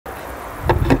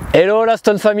Hello la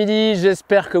Stone Family,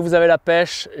 j'espère que vous avez la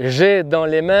pêche. J'ai dans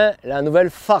les mains la nouvelle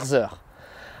Farther.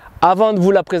 Avant de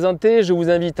vous la présenter, je vous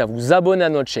invite à vous abonner à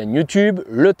notre chaîne YouTube,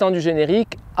 le temps du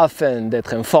générique, afin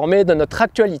d'être informé de notre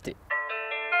actualité.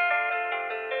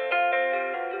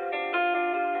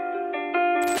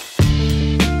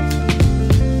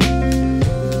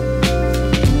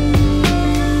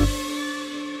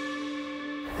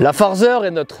 La Farther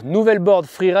est notre nouvelle board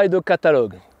freeride au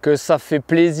catalogue. Que ça fait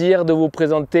plaisir de vous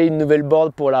présenter une nouvelle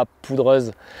board pour la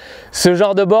poudreuse. Ce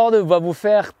genre de board va vous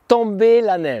faire tomber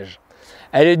la neige.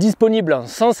 Elle est disponible en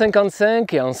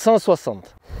 155 et en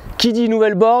 160. Qui dit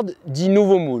nouvelle board dit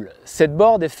nouveau moule. Cette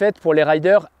board est faite pour les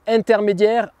riders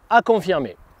intermédiaires à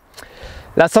confirmer.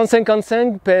 La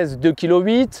 155 pèse 2,8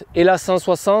 kg et la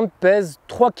 160 pèse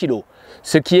 3 kg,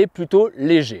 ce qui est plutôt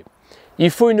léger. Il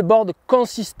faut une board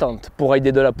consistante pour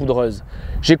rider de la poudreuse.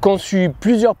 J'ai conçu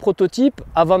plusieurs prototypes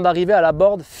avant d'arriver à la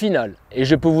board finale et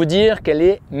je peux vous dire qu'elle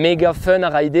est méga fun à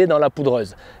rider dans la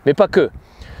poudreuse. Mais pas que.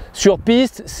 Sur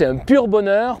piste, c'est un pur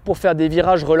bonheur pour faire des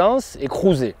virages relance et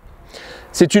cruiser.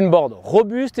 C'est une board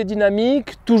robuste et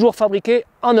dynamique, toujours fabriquée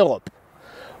en Europe.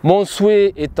 Mon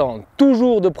souhait étant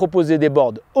toujours de proposer des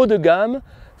boards haut de gamme,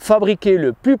 fabriquer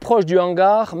le plus proche du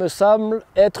hangar me semble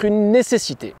être une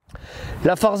nécessité.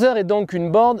 La Farther est donc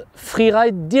une board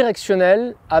freeride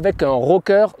directionnelle avec un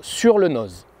rocker sur le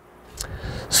nose.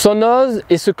 Son nose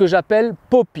est ce que j'appelle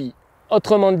poppy,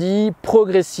 autrement dit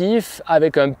progressif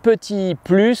avec un petit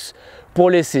plus pour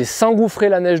laisser s'engouffrer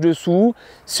la neige dessous,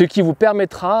 ce qui vous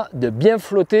permettra de bien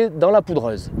flotter dans la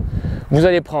poudreuse. Vous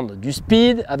allez prendre du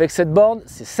speed avec cette board,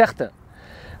 c'est certain.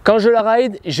 Quand je la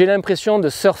ride, j'ai l'impression de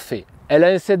surfer. Elle a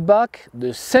un setback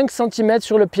de 5 cm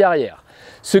sur le pied arrière,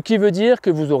 ce qui veut dire que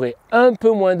vous aurez un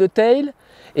peu moins de tail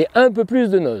et un peu plus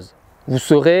de nose. Vous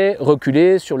serez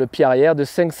reculé sur le pied arrière de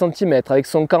 5 cm avec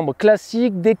son cambre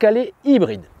classique décalé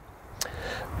hybride.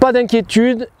 Pas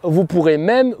d'inquiétude, vous pourrez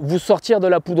même vous sortir de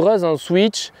la poudreuse en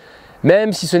switch,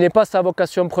 même si ce n'est pas sa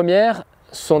vocation première,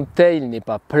 son tail n'est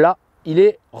pas plat, il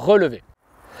est relevé.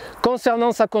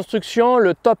 Concernant sa construction,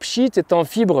 le top sheet est en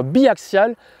fibre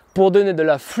biaxiale pour donner de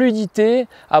la fluidité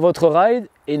à votre ride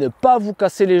et ne pas vous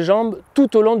casser les jambes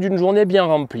tout au long d'une journée bien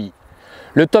remplie.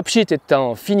 Le top sheet est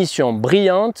en finition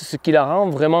brillante, ce qui la rend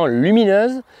vraiment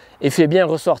lumineuse et fait bien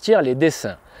ressortir les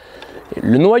dessins.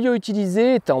 Le noyau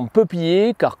utilisé est en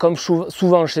peuplier car comme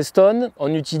souvent chez Stone,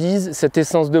 on utilise cette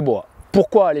essence de bois.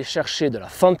 Pourquoi aller chercher de la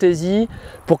fantaisie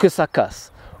pour que ça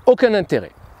casse? Aucun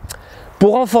intérêt.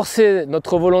 Pour renforcer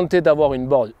notre volonté d'avoir une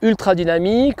board ultra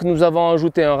dynamique, nous avons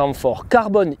ajouté un renfort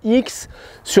Carbone X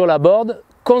sur la board.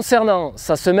 Concernant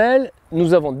sa semelle,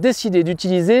 nous avons décidé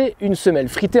d'utiliser une semelle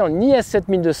fritée en IS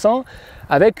 7200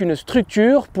 avec une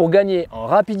structure pour gagner en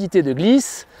rapidité de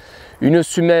glisse. Une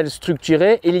semelle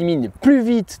structurée élimine plus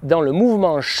vite dans le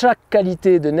mouvement chaque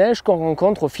qualité de neige qu'on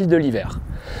rencontre au fil de l'hiver.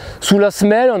 Sous la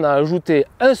semelle, on a ajouté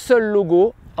un seul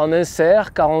logo en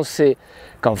insert car on sait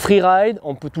qu'en freeride,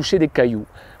 on peut toucher des cailloux.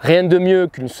 Rien de mieux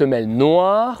qu'une semelle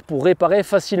noire pour réparer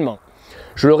facilement.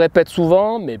 Je le répète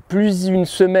souvent, mais plus une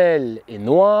semelle est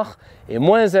noire et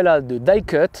moins elle a de die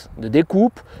cut, de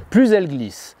découpe, plus elle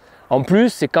glisse. En plus,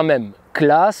 c'est quand même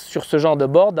classe sur ce genre de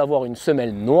board d'avoir une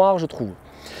semelle noire, je trouve.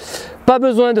 Pas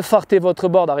besoin de farter votre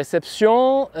board à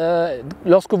réception,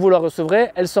 lorsque vous la recevrez,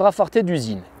 elle sera fartée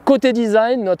d'usine. Côté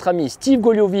design, notre ami Steve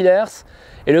Goliot-Villers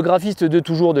est le graphiste de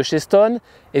toujours de chez Stone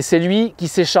et c'est lui qui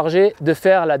s'est chargé de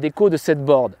faire la déco de cette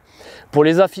board. Pour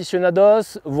les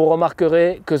aficionados, vous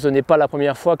remarquerez que ce n'est pas la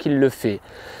première fois qu'il le fait.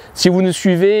 Si vous nous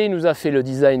suivez, il nous a fait le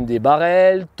design des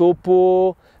barrels,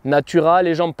 topo, natural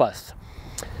et j'en passe.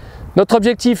 Notre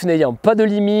objectif n'ayant pas de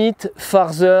limite,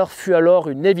 Farther fut alors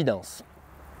une évidence.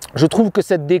 Je trouve que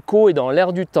cette déco est dans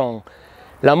l'air du temps.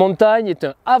 La montagne est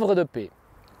un havre de paix.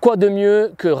 Quoi de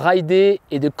mieux que rider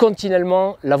et de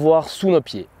continuellement l'avoir sous nos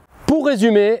pieds. Pour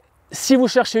résumer, si vous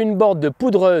cherchez une board de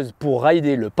poudreuse pour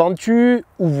rider le pentu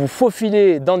ou vous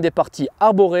faufilez dans des parties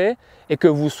arborées et que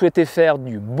vous souhaitez faire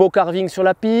du beau carving sur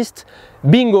la piste,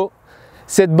 bingo!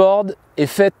 Cette board est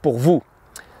faite pour vous.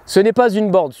 Ce n'est pas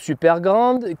une board super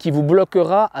grande qui vous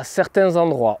bloquera à certains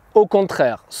endroits. Au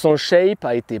contraire, son shape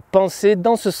a été pensé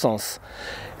dans ce sens.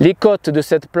 Les côtes de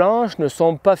cette planche ne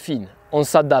sont pas fines. On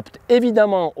s'adapte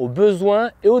évidemment aux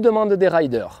besoins et aux demandes des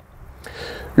riders.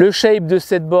 Le shape de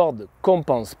cette board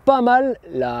compense pas mal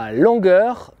la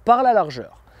longueur par la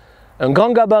largeur. Un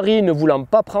grand gabarit ne voulant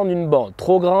pas prendre une board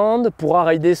trop grande pourra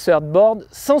rider cette board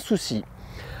sans souci.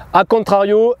 A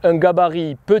contrario, un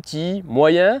gabarit petit,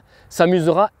 moyen,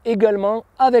 s'amusera également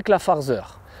avec la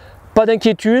Farther. Pas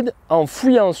d'inquiétude, en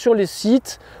fouillant sur les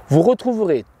sites, vous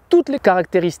retrouverez toutes les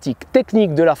caractéristiques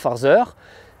techniques de la Farther.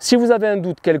 Si vous avez un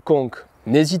doute quelconque,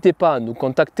 n'hésitez pas à nous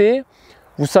contacter.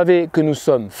 Vous savez que nous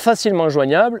sommes facilement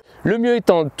joignables. Le mieux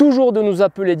étant toujours de nous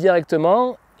appeler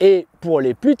directement. Et pour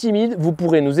les plus timides, vous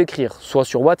pourrez nous écrire soit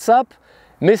sur WhatsApp,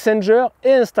 Messenger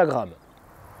et Instagram.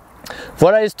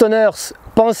 Voilà les stoners,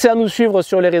 pensez à nous suivre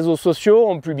sur les réseaux sociaux.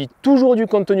 On publie toujours du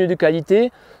contenu de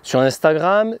qualité sur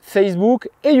Instagram, Facebook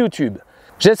et YouTube.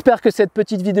 J'espère que cette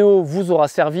petite vidéo vous aura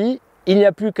servi. Il n'y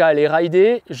a plus qu'à aller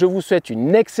rider. Je vous souhaite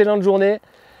une excellente journée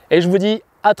et je vous dis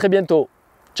à très bientôt.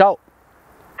 Ciao!